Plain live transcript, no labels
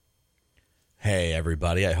Hey,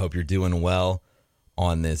 everybody. I hope you're doing well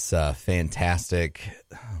on this fantastic,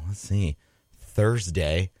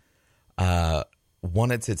 Thursday.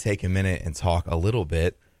 Wanted to take a minute and talk a little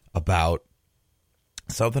bit about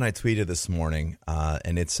something I tweeted this morning,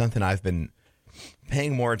 and it's something I've been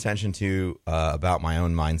paying more attention to about my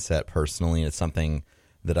own mindset personally. It's something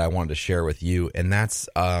that I wanted to share with you, and that's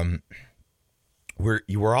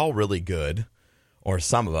we're all really good, or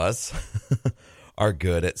some of us are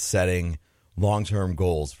good at setting long-term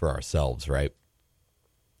goals for ourselves, right?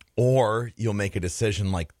 Or you'll make a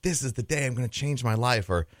decision like, this is the day I'm going to change my life,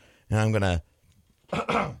 or and I'm going to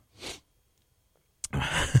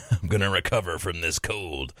I'm going to recover from this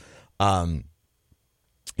cold.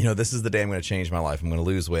 This is the day I'm going to change my life. I'm going to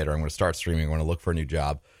lose weight, or I'm going to start streaming. I'm going to look for a new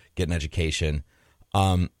job, get an education.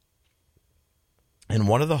 And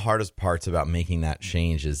one of the hardest parts about making that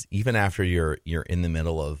change is even after you're in the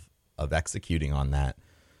middle of executing on that,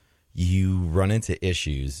 you run into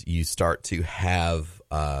issues. You start to have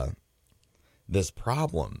this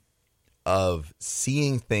problem of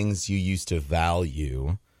seeing things you used to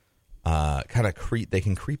value they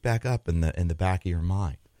can creep back up in the back of your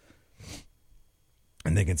mind.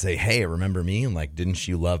 And they can say, hey, remember me? And like, didn't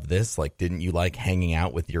you love this? Like, didn't you like hanging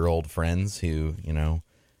out with your old friends who,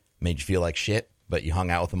 made you feel like shit, but you hung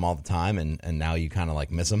out with them all the time and now you kind of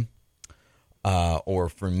like miss them? Or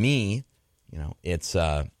for me, it's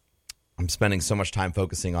I'm spending so much time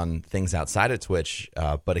focusing on things outside of Twitch,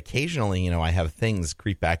 but occasionally, I have things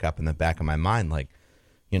creep back up in the back of my mind, like,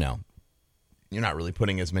 you're not really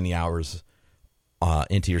putting as many hours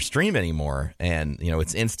into your stream anymore, and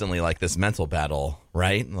it's instantly like this mental battle,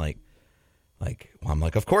 right? I'm like,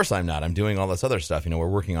 of course I'm not. I'm doing all this other stuff. We're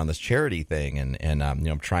working on this charity thing, and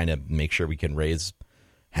I'm trying to make sure we can raise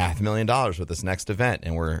 $500,000 with this next event,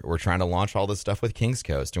 and we're trying to launch all this stuff with King's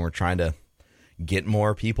Coast, and we're trying to get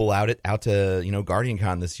more people out to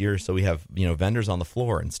GuardianCon this year, so we have vendors on the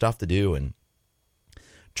floor and stuff to do and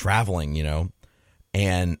traveling,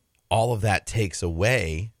 and all of that takes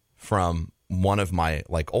away from one of my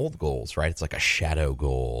like old goals, right? It's like a shadow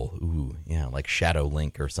goal, like Shadow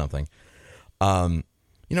Link or something,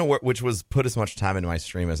 which was put as much time into my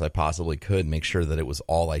stream as I possibly could, make sure that it was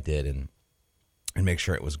all I did and make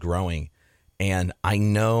sure it was growing. And I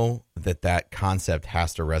know that concept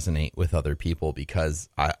has to resonate with other people because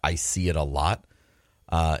I see it a lot.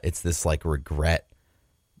 It's this like regret,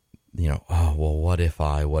 what if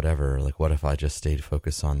I, whatever, like what if I just stayed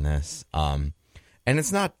focused on this? And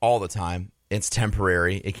it's not all the time. It's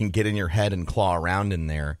temporary. It can get in your head and claw around in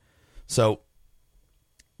there. So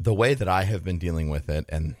the way that I have been dealing with it,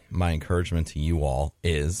 and my encouragement to you all,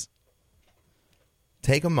 is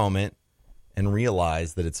take a moment and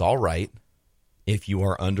realize that it's all right if you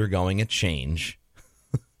are undergoing a change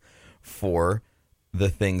for the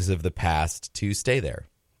things of the past to stay there.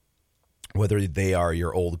 Whether they are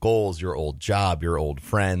your old goals, your old job, your old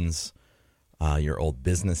friends, your old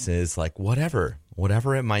businesses, like whatever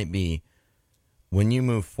it might be, when you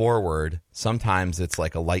move forward, sometimes it's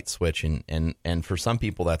like a light switch, and for some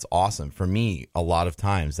people that's awesome. For me, a lot of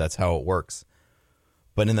times that's how it works.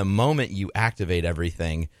 But in the moment you activate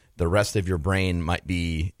everything, the rest of your brain might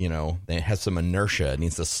be, it has some inertia. It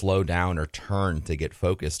needs to slow down or turn to get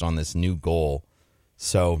focused on this new goal.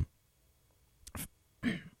 So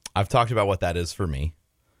I've talked about what that is for me.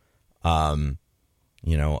 My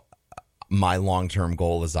long-term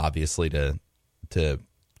goal is obviously to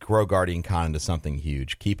grow GuardianCon into something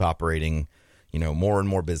huge, keep operating, more and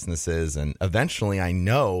more businesses. And eventually I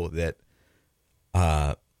know that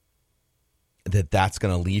that's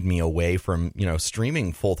going to lead me away from,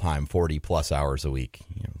 streaming full-time 40 plus hours a week,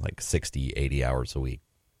 like 60, 80 hours a week.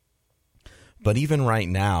 But even right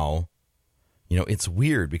now, it's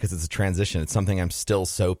weird because it's a transition. It's something I'm still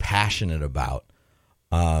so passionate about.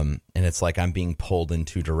 And it's like I'm being pulled in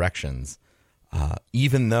two directions.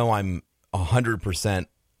 Even though I'm 100%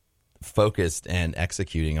 focused and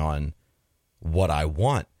executing on what I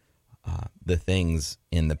want, the things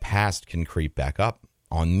in the past can creep back up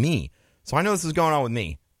on me. So I know this is going on with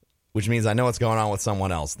me, which means I know what's going on with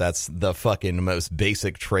someone else. That's the fucking most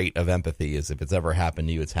basic trait of empathy, is if it's ever happened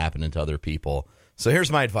to you, it's happening to other people. So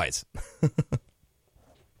here's my advice.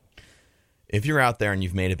 If you're out there and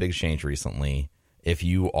you've made a big change recently, if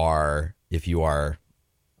you are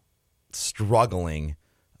struggling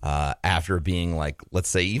after being like, let's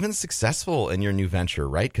say, even successful in your new venture,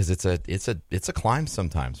 right? Because it's a climb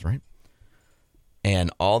sometimes, right?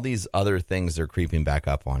 And all these other things are creeping back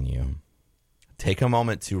up on you. Take a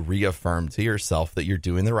moment to reaffirm to yourself that you're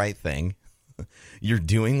doing the right thing. You're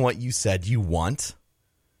doing what you said you want,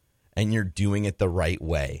 and you're doing it the right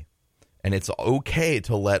way. And it's okay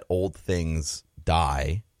to let old things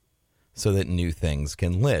die so that new things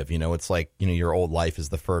can live. It's like, your old life is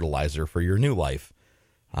the fertilizer for your new life.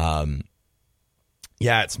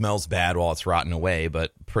 Yeah, it smells bad while it's rotting away,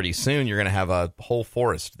 but pretty soon you're going to have a whole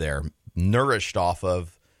forest there nourished off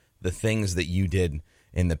of the things that you did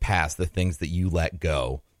in the past, the things that you let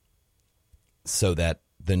go so that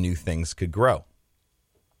the new things could grow.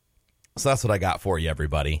 So that's what I got for you,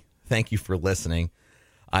 everybody. Thank you for listening.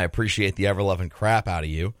 I appreciate the ever-loving crap out of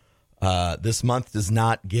you. This month does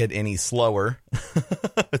not get any slower.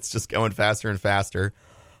 It's just going faster and faster.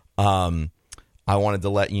 I wanted to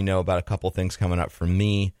let you know about a couple things coming up for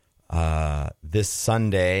me. This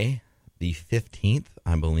Sunday, the 15th,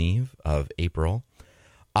 I believe, of April,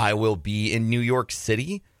 I will be in New York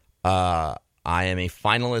City. I am a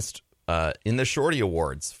finalist in the Shorty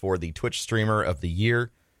Awards for the Twitch Streamer of the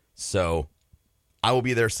Year. So I will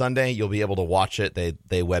be there Sunday. You'll be able to watch it. They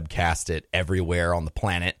webcast it everywhere on the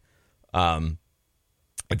planet.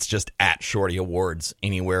 It's just at Shorty Awards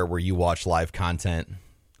anywhere where you watch live content.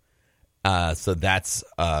 So that's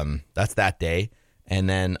that day. And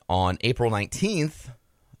then on April 19th,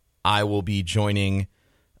 I will be joining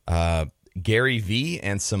Gary V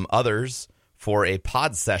and some others for a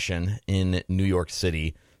pod session in New York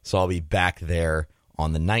City. So I'll be back there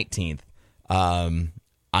on the 19th.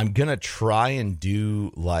 I'm going to try and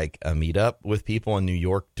do like a meetup with people in New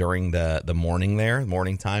York during the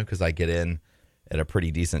morning time, because I get in at a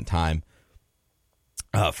pretty decent time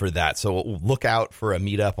for that. So look out for a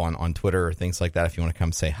meetup on Twitter or things like that. If you want to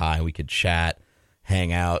come say hi, we could chat,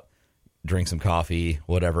 hang out, drink some coffee,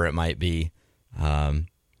 whatever it might be.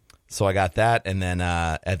 So I got that. And then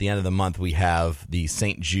at the end of the month, we have the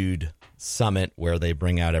St. Jude Summit, where they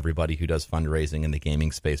bring out everybody who does fundraising in the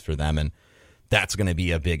gaming space for them. And that's going to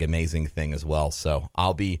be a big, amazing thing as well. So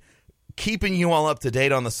I'll be keeping you all up to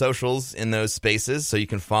date on the socials in those spaces. So you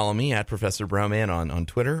can follow me at Professor Broman on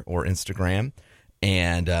Twitter or Instagram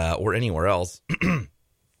and or anywhere else.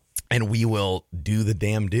 And we will do the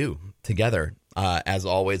damn do together. As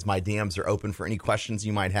always, my DMs are open for any questions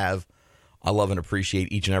you might have. I love and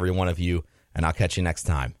appreciate each and every one of you, and I'll catch you next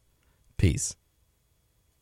time. Peace.